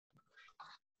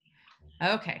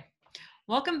Okay.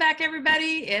 Welcome back,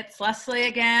 everybody. It's Leslie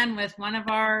again with one of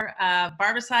our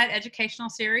Barbicide educational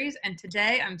series. And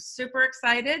today I'm super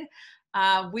excited.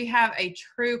 We have a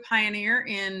true pioneer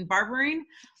in barbering,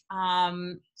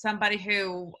 somebody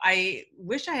who I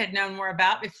wish I had known more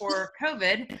about before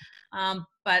COVID.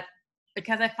 But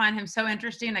because I find him so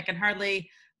interesting, I can hardly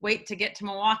wait to get to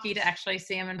Milwaukee to actually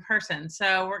see him in person.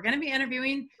 So we're going to be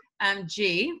interviewing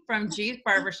G from G's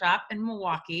Barbershop in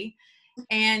Milwaukee.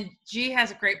 And G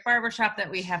has a great barbershop that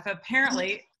we have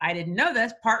apparently, I didn't know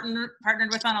this, partnered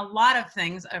with on a lot of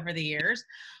things over the years.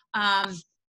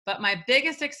 But my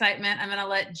biggest excitement, I'm going to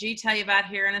let G tell you about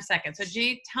here in a second. So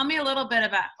G, tell me a little bit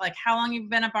about like how long you've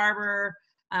been a barber,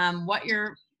 what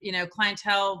your,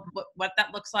 clientele, what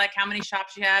that looks like, how many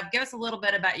shops you have. Give us a little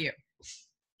bit about you.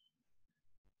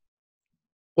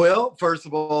 Well, first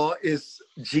of all, it's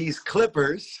G's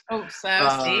Clippers. Oh,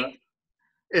 so see?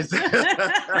 It's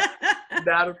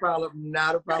not a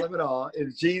problem at all.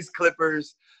 It's G's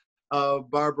Clippers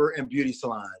Barber and Beauty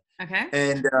Salon. Okay.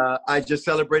 And I just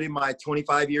celebrated my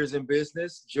 25 years in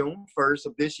business, June 1st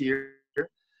of this year,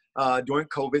 during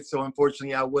COVID. So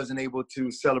unfortunately, I wasn't able to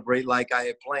celebrate like I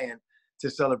had planned to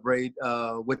celebrate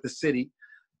with the city.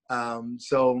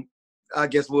 So I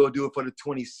guess we'll do it for the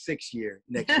 26th year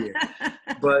next year.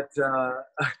 But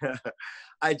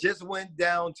I just went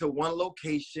down to one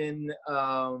location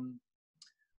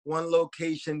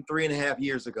 3.5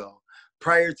 years ago.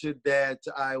 Prior to that,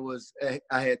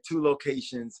 I had two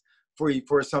locations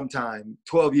for some time,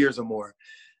 12 years or more.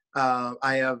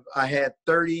 I had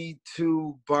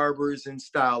 32 barbers and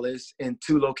stylists in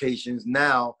two locations.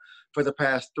 Now, for the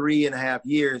past 3.5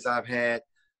 years, I've had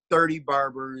 30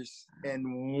 barbers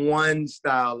and one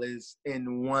stylist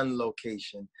in one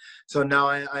location. So now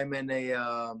I'm in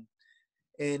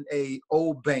a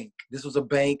old bank. This was a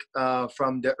bank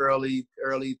from the early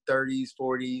 30s,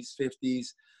 40s, 50s,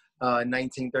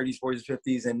 1930s, 40s,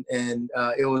 50s, and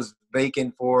it was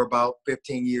vacant for about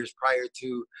 15 years prior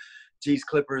to G's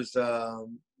Clippers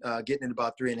getting it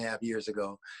about 3.5 years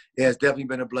ago. It has definitely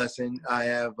been a blessing. I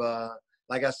have,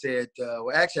 like I said,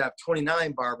 actually I have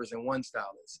 29 barbers and one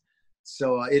stylist.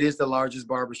 So it is the largest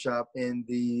barbershop in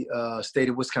the state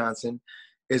of Wisconsin.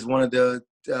 It's one of the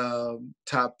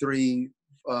top three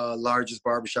largest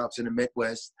barbershops in the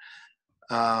Midwest.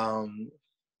 And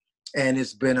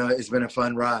it's been a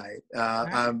fun ride.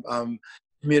 I'm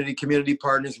community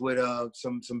partners with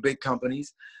some big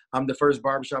companies. I'm the first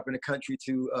barbershop in the country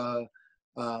to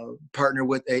partner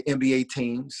with an NBA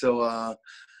team. So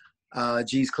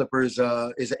G's Clippers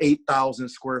is an 8,000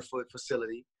 square foot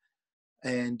facility,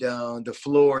 and the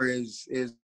floor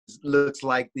looks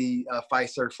like the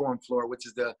Fiserv Forum floor, which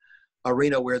is the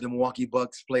arena where the Milwaukee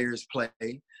Bucks players play.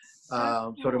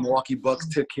 So the Milwaukee Bucks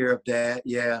took care of that,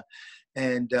 yeah.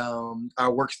 And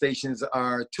our workstations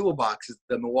are toolboxes,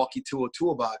 the Milwaukee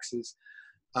toolboxes,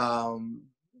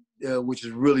 which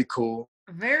is really cool.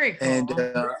 Very cool. And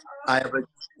I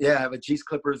have a G's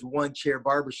Clippers one chair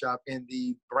barbershop in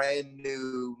the brand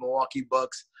new Milwaukee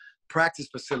Bucks practice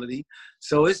facility.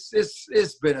 So it's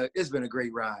been a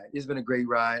great ride. It's been a great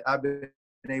ride. I've been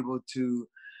able to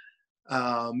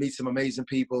meet some amazing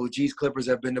people. G's Clippers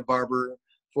have been the barber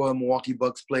for Milwaukee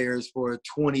Bucks players for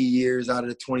 20 years out of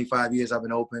the 25 years I've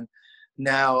been open.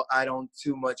 Now I don't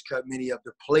too much cut many of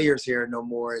the players here no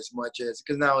more as much as,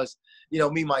 because now it's,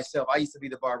 me, myself, I used to be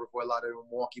the barber for a lot of the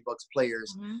Milwaukee Bucks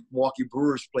players, Milwaukee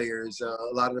Brewers players, a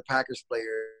lot of the Packers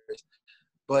players.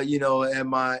 But, at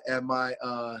my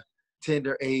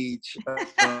tender age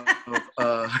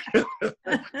of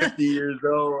 50 years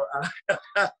old,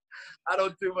 I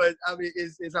don't do much. I mean,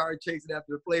 it's hard chasing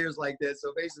after the players like that.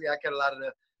 So basically, I cut a lot of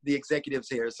the executives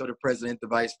here. So the president, the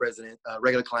vice president,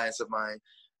 regular clients of mine,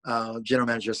 general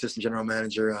manager, assistant general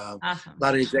manager, Awesome. A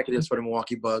lot of executives for the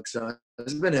Milwaukee Bucks.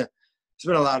 It's been a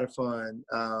lot of fun.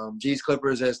 G's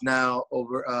Clippers is now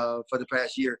over for the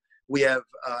past year. We have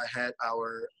had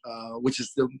our, which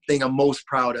is the thing I'm most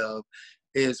proud of,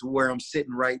 is where I'm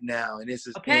sitting right now. And this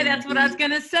is okay. That's what I was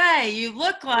going to say. You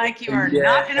look like you are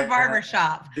not in a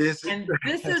barbershop. This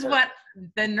is what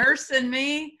the nurse in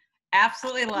me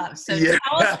absolutely loves. So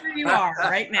tell us where you are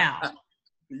right now.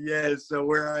 Yes. So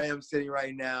where I am sitting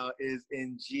right now is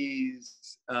in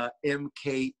G's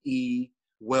MKE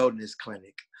Wellness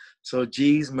Clinic. So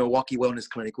G's Milwaukee Wellness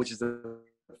Clinic, which is the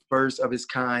first of its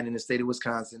kind in the state of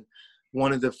Wisconsin,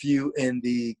 one of the few in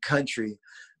the country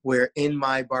where in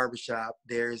my barbershop,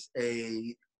 there's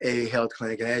a health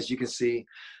clinic. And as you can see,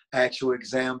 actual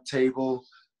exam table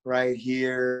right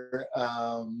here.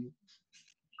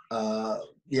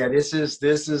 This is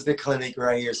the clinic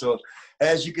right here. So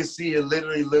as you can see, it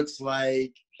literally looks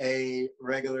like a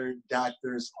regular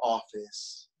doctor's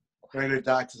office. And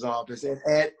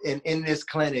in this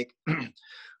clinic,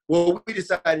 what we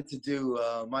decided to do,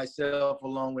 myself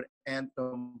along with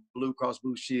Anthem Blue Cross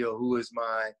Blue Shield, who is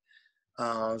my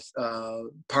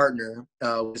partner,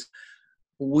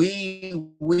 we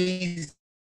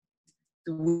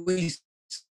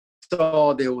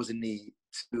saw there was a need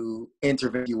to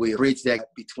intervene, you will, bridge that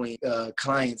between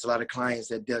clients, a lot of clients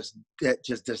that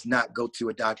just does not go to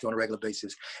a doctor on a regular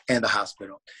basis, and the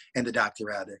hospital, and the doctor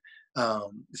rather.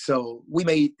 So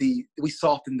we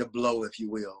softened the blow, if you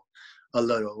will, a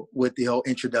little with the whole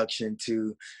introduction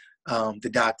to the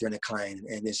doctor and the client,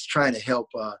 and it's trying to help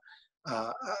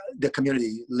the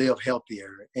community live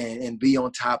healthier and be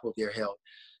on top of their health.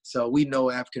 So we know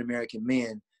African American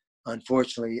men,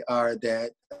 unfortunately, are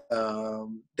that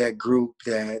group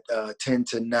that tend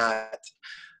to not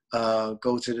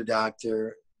go to the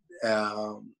doctor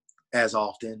as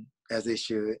often as they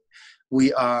should.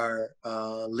 We are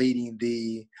leading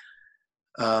the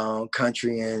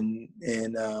country in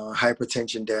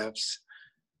hypertension deaths,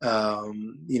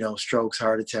 strokes,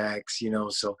 heart attacks,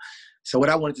 So what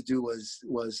I wanted to do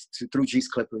was to, through G's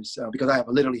Clippers, because I have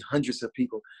literally hundreds of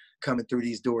people coming through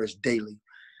these doors daily.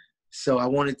 So I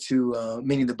wanted to,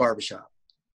 meaning the barbershop.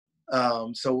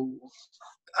 So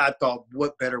I thought,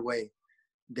 what better way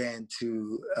than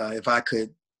to, if I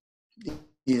could,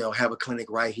 have a clinic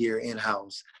right here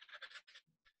in-house,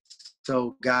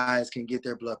 so guys can get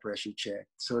their blood pressure checked,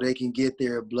 so they can get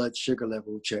their blood sugar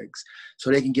level checks, so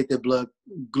they can get their blood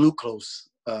glucose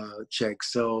checked,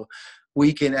 so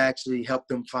we can actually help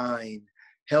them find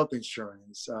health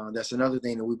insurance. That's another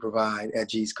thing that we provide at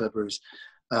G's Clippers,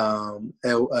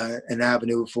 an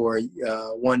avenue for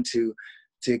one to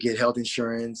get health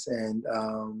insurance and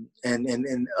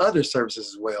other services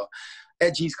as well.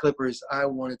 At G's Clippers, I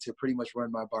wanted to pretty much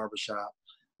run my barbershop,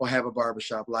 or have a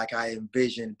barbershop like I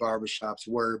envisioned barbershops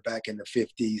were back in the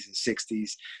 50s and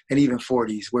 60s and even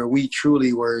 40s, where we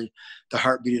truly were the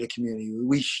heartbeat of the community.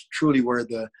 We truly were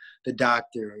the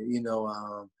doctor,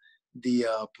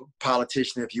 the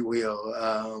politician, if you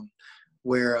will,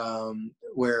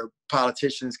 where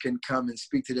politicians can come and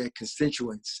speak to their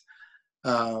constituents,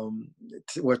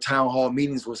 where town hall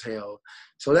meetings was held.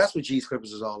 So that's what G's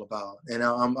Clippers is all about. And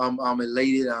I'm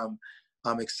elated.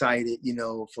 I'm excited,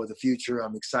 for the future.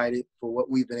 I'm excited for what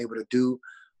we've been able to do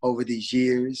over these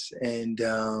years, and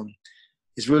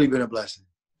it's really been a blessing.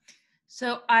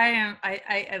 So I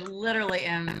literally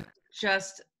am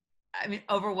just,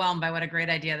 overwhelmed by what a great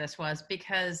idea this was,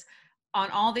 because on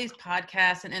all these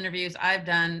podcasts and interviews I've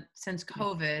done since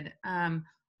COVID,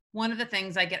 one of the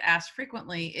things I get asked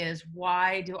frequently is,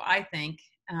 why do I think,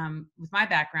 with my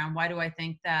background, why do I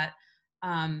think that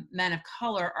men of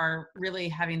color are really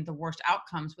having the worst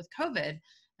outcomes with COVID?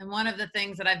 And one of the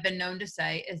things that I've been known to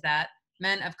say is that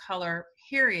men of color,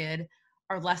 period,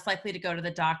 are less likely to go to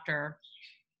the doctor,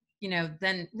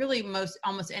 than really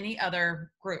almost any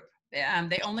other group.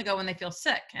 They only go when they feel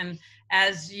sick. And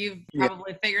as you've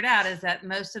probably figured out, is that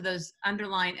most of those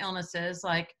underlying illnesses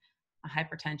like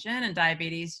hypertension and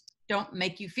diabetes don't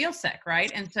make you feel sick,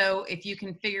 right? And so if you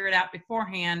can figure it out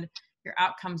beforehand, your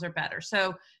outcomes are better.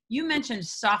 So you mentioned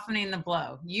softening the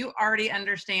blow. You already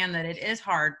understand that it is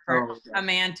hard for a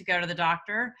man to go to the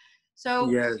doctor.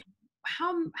 So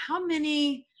how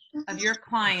many of your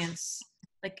clients,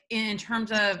 like in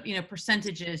terms of,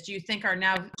 percentages, do you think are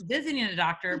now visiting a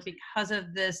doctor because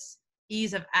of this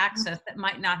ease of access that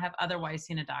might not have otherwise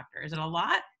seen a doctor? Is it a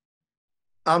lot?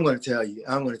 I'm going to tell you,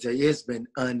 it's been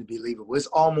unbelievable. It's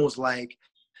almost like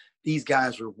these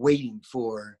guys were waiting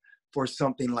for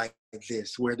something like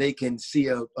this, where they can see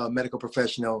a medical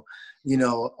professional,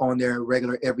 on their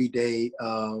regular everyday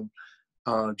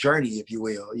journey, if you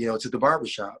will, to the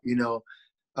barbershop.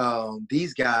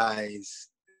 These guys,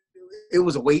 it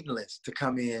was a waiting list to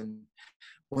come in.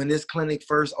 When this clinic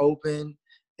first opened,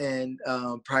 and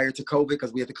prior to COVID,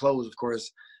 because we had to close, of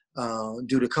course,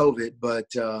 due to COVID, but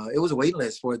it was a waiting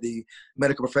list for the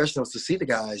medical professionals to see the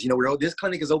guys. This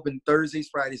clinic is open Thursdays,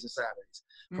 Fridays, and Saturdays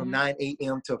from 9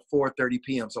 a.m. to 4:30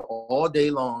 p.m. So all day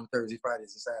long, Thursdays,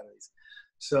 Fridays, and Saturdays.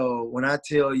 So when I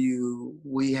tell you,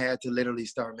 we had to literally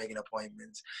start making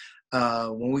appointments.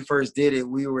 When we first did it,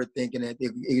 we were thinking that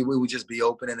it would just be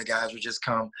open and the guys would just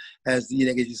come, as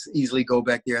they could just easily go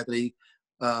back there after they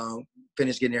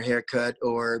finished getting their hair cut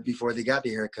or before they got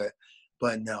their haircut.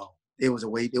 But no, it was a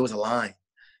wait. It was a line.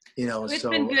 It's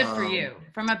been good for you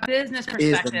from a business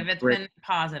perspective. It's been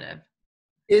positive.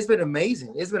 It's been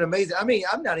amazing. It's been amazing.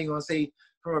 I'm not even going to say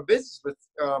from a business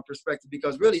perspective,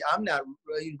 because really I'm not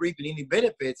really reaping any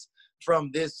benefits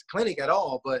from this clinic at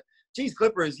all. But cheese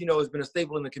clippers, has been a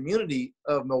staple in the community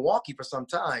of Milwaukee for some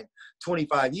time,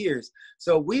 25 years.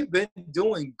 So we've been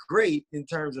doing great in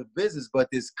terms of business, but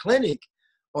this clinic,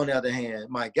 on the other hand,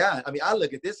 my God, I mean, I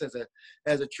look at this as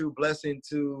a true blessing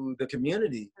to the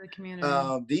community. The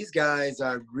community. These guys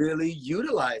are really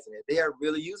utilizing it. They are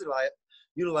really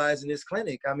utilizing this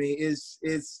clinic. I mean, it's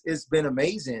been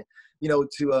amazing,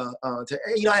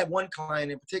 I have one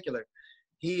client in particular.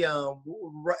 He,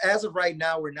 as of right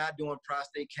now, we're not doing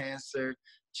prostate cancer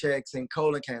checks and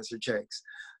colon cancer checks,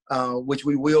 which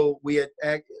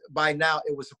by now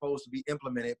it was supposed to be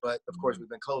implemented, but of course we've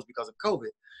been closed because of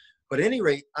COVID. But at any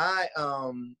rate, I,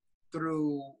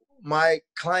 through my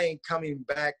client coming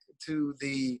back to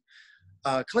the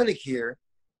clinic here,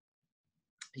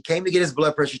 he came to get his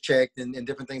blood pressure checked and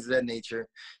different things of that nature.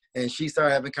 And she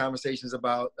started having conversations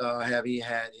about having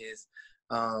had his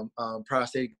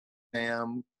prostate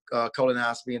exam,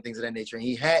 colonoscopy and things of that nature. And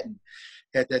he hadn't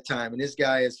at that time. And this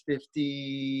guy is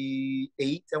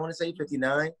 58, I want to say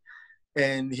 59.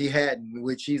 And he hadn't,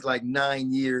 which he's like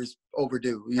 9 years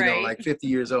overdue, like 50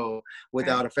 years old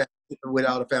without a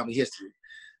family history.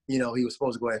 He was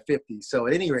supposed to go at 50. So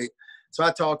at any rate, so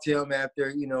I talked to him after,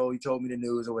 he told me the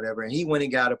news or whatever, and he went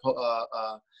and got a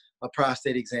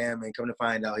prostate exam, and come to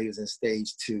find out he was in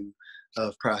stage 2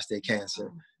 of prostate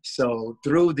cancer. So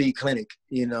through the clinic,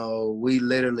 we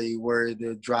literally were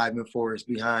the driving force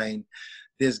behind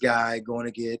this guy going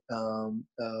to get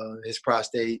his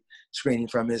prostate screening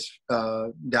from his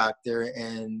doctor,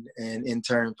 and in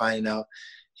turn finding out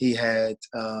he had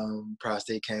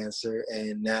prostate cancer.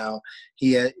 And now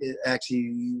he had,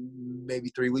 actually maybe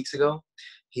 3 weeks ago,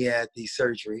 he had the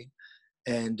surgery.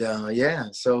 And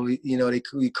so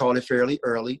we called it fairly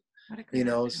early.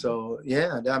 So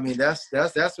yeah, I mean that's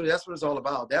what it's all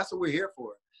about. That's what we're here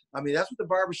for. I mean, that's what the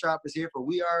barbershop is here for.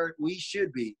 We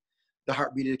should be the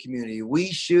heartbeat of the community.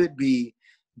 We should be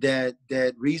that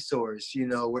resource,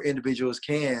 where individuals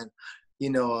can,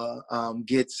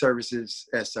 get services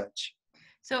as such.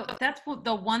 So that's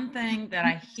the one thing that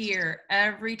I hear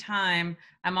every time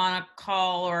I'm on a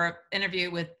call or an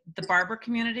interview with the barber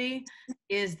community,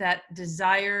 is that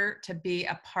desire to be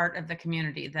a part of the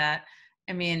community. That,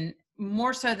 I mean,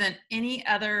 more so than any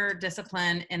other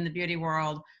discipline in the beauty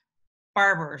world,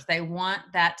 barbers, they want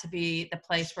that to be the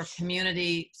place where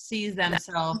community sees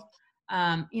themselves.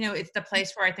 It's the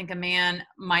place where I think a man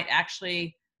might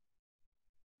actually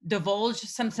divulge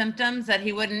some symptoms that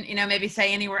he wouldn't, maybe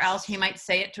say anywhere else. He might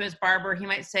say it to his barber. He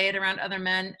might say it around other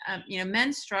men.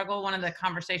 Men struggle. One of the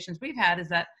conversations we've had is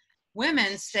that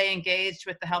women stay engaged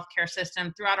with the healthcare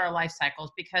system throughout our life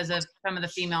cycles because of some of the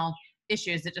female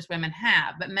issues that just women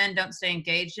have, but men don't stay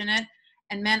engaged in it.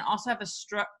 And men also have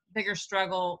a bigger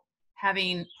struggle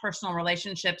having personal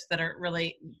relationships that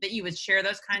you would share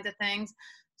those kinds of things.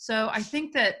 So I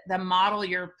think that the model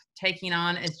you're taking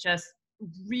on is just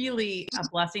really a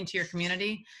blessing to your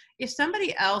community. If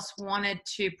somebody else wanted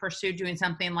to pursue doing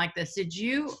something like this, did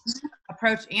you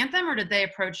approach Anthem or did they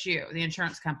approach you, the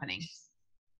insurance company?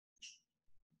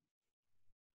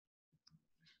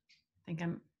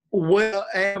 Well,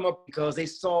 because they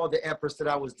saw the efforts that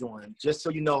I was doing. Just so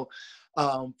you know,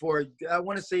 for, I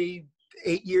want to say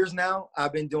 8 years now,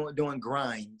 I've been doing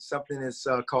grind, something that's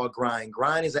called grind.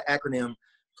 Grind is an acronym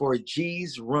for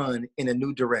G's Run in a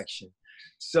New Direction.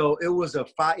 So it's a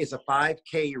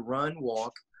 5K run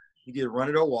walk. You can run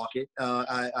it or walk it.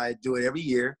 I do it every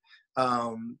year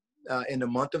in the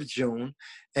month of June.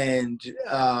 And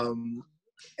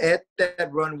at that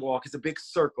run walk, it's a big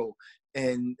circle.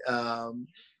 And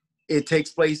it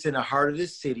takes place in the heart of the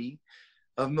city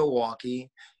of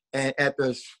Milwaukee. And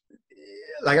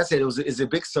like I said, it's a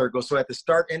big circle. So at the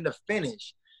start and the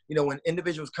finish, when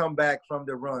individuals come back from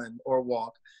the run or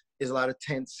walk, there's a lot of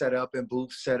tents set up and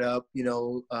booths set up,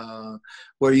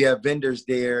 where you have vendors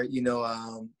there.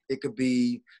 It could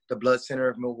be the Blood Center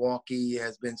of Milwaukee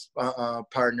has been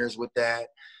partners with that.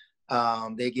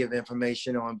 They give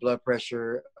information on blood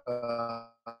pressure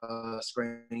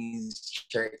screenings,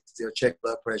 checks, they'll check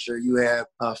blood pressure. You have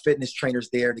fitness trainers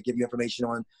there to give you information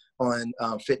on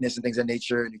fitness and things of that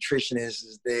nature. Nutritionists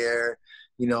is there,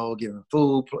 giving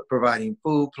food, providing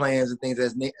food plans and things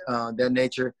of that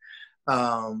nature.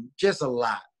 Just a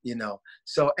lot,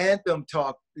 So Anthem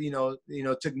took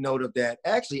note of that.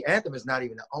 Actually, Anthem is not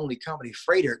even the only company.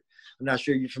 Freighter, I'm not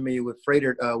sure you're familiar with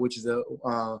Freighter, which is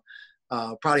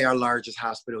probably our largest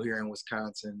hospital here in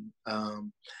Wisconsin.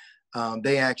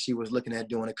 They actually was looking at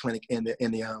doing a clinic in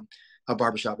the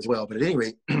barbershop as well. But at any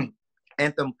rate,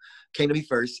 Anthem came to me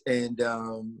first, and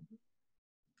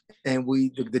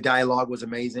the dialogue was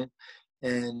amazing,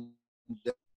 and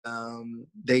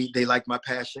they liked my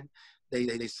passion.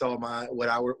 they saw what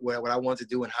I wanted to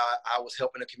do and how I was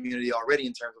helping the community already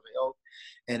in terms of health,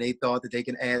 and they thought that they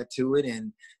can add to it,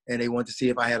 and they wanted to see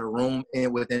if I had a room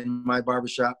within my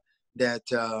barbershop that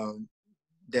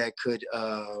that could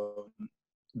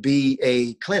be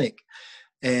a clinic.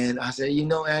 And I said,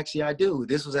 actually I do.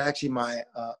 This was actually my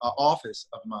office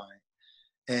of mine.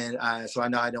 And so I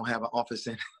know I don't have an office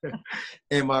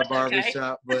in my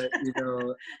barbershop, but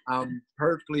I'm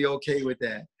perfectly okay with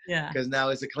that. Yeah. Because now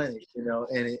it's a clinic, and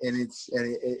it's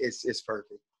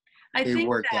perfect. I think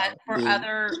that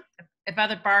if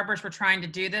other barbers were trying to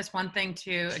do this, one thing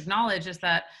to acknowledge is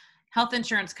that health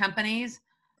insurance companies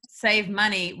save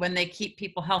money when they keep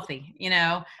people healthy,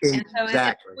 and so it's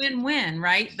a win-win,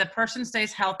 right? The person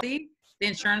stays healthy, the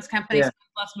insurance company spends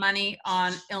less money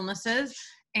on illnesses,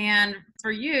 and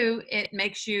for you, it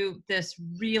makes you this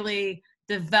really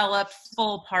developed,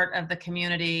 full part of the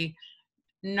community,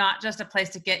 not just a place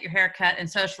to get your hair cut and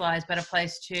socialize, but a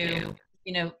place to,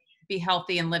 be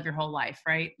healthy and live your whole life,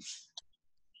 right?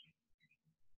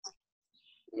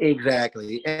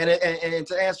 Exactly. And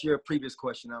to answer your previous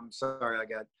question, I'm sorry I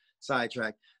got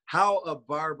sidetracked. How a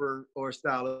barber or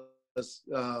stylist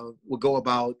will go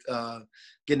about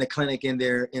getting a clinic in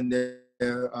their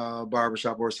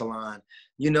barbershop or salon.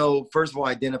 First of all,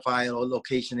 identify a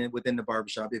location within the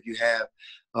barbershop if you have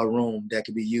a room that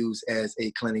could be used as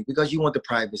a clinic, because you want the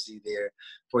privacy there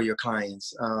for your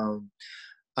clients.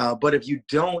 But if you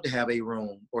don't have a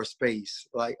room or space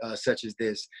like such as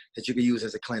this that you can use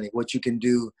as a clinic, what you can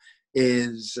do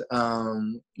is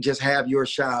just have your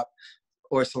shop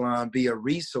or salon be a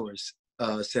resource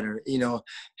center.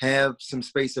 Have some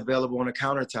space available on a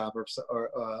countertop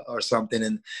or something,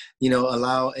 and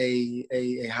allow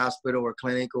a hospital or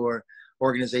clinic or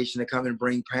organization to come and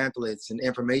bring pamphlets and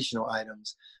informational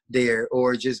items there,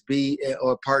 or just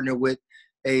or partner with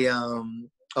a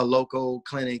local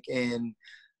clinic, and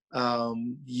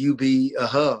you be a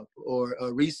hub or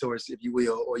a resource, if you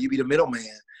will, or you be the middleman,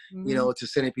 to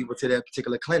sending people to that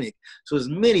particular clinic. So there's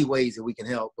many ways that we can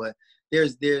help, but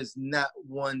there's not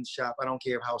one shop. I don't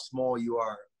care how small you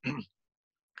are.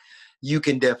 You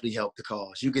can definitely help the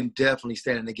cause. You can definitely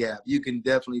stand in the gap. You can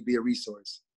definitely be a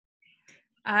resource.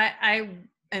 I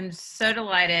am so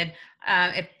delighted.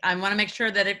 If I want to make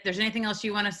sure that if there's anything else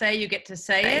you want to say, you get to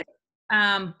say it.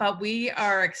 But we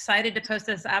are excited to post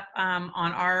this up on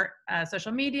our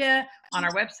social media, on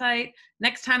our website.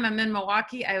 Next time I'm in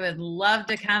Milwaukee, I would love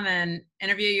to come and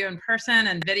interview you in person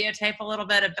and videotape a little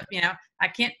bit of, I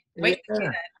can't wait to see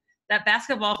that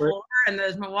basketball floor and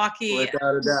those Milwaukee.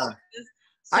 Without a doubt.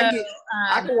 So,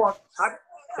 I can walk. I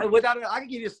can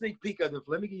give you a sneak peek of it.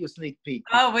 Let me give you a sneak peek.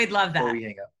 Oh, we'd love that. Before we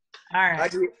hang up. All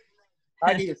right.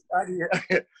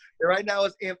 Right now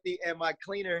it's empty, and my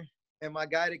cleaner and my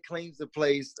guy that cleans the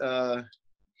place,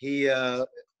 he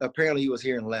apparently he was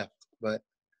here and left. But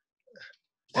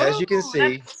as you can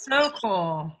see, that's so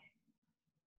cool.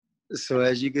 So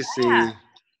as you can see,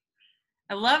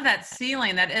 I love that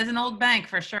ceiling. That is an old bank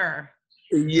for sure.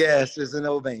 Yes, it's an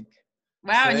old bank.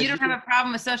 Wow, and you don't have a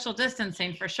problem with social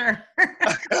distancing for sure. You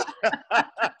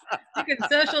can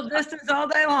social distance all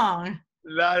day long.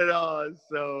 Not at all.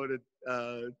 So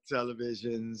the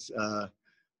televisions, I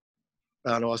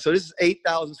don't know. So this is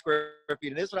 8,000 square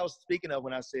feet, and this is what I was speaking of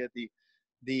when I said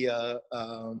the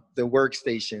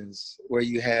workstations where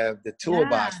you have the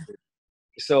toolbox. Yeah.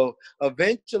 So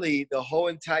eventually, the whole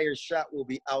entire shop will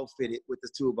be outfitted with the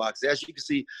toolbox. As you can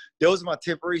see, those are my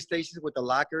temporary stations with the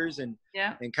lockers and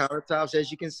countertops. As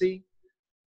you can see,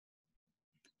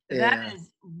 that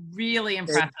is really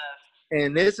impressive.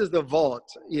 And this is the vault.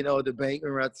 The bank.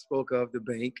 Remember I spoke of the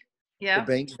bank. Yeah. The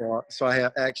bank vault. So I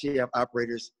have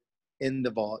operators in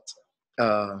the vault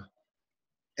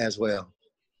as well.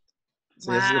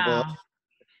 So this is the vault.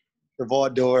 The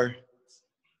vault door.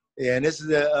 Yeah, and this is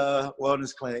the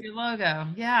wellness clinic. Your logo,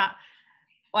 yeah.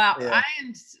 Wow, Yeah. I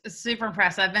am super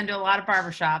impressed. I've been to a lot of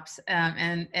barbershops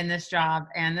in this job,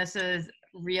 and this is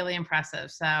really impressive.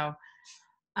 So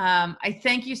I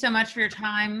thank you so much for your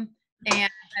time, and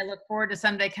I look forward to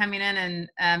someday coming in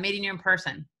and meeting you in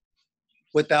person.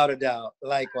 Without a doubt.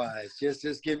 Likewise.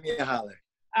 Just give me a holler.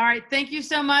 All right. Thank you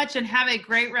so much, and have a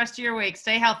great rest of your week.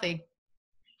 Stay healthy.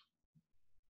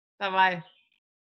 Bye-bye.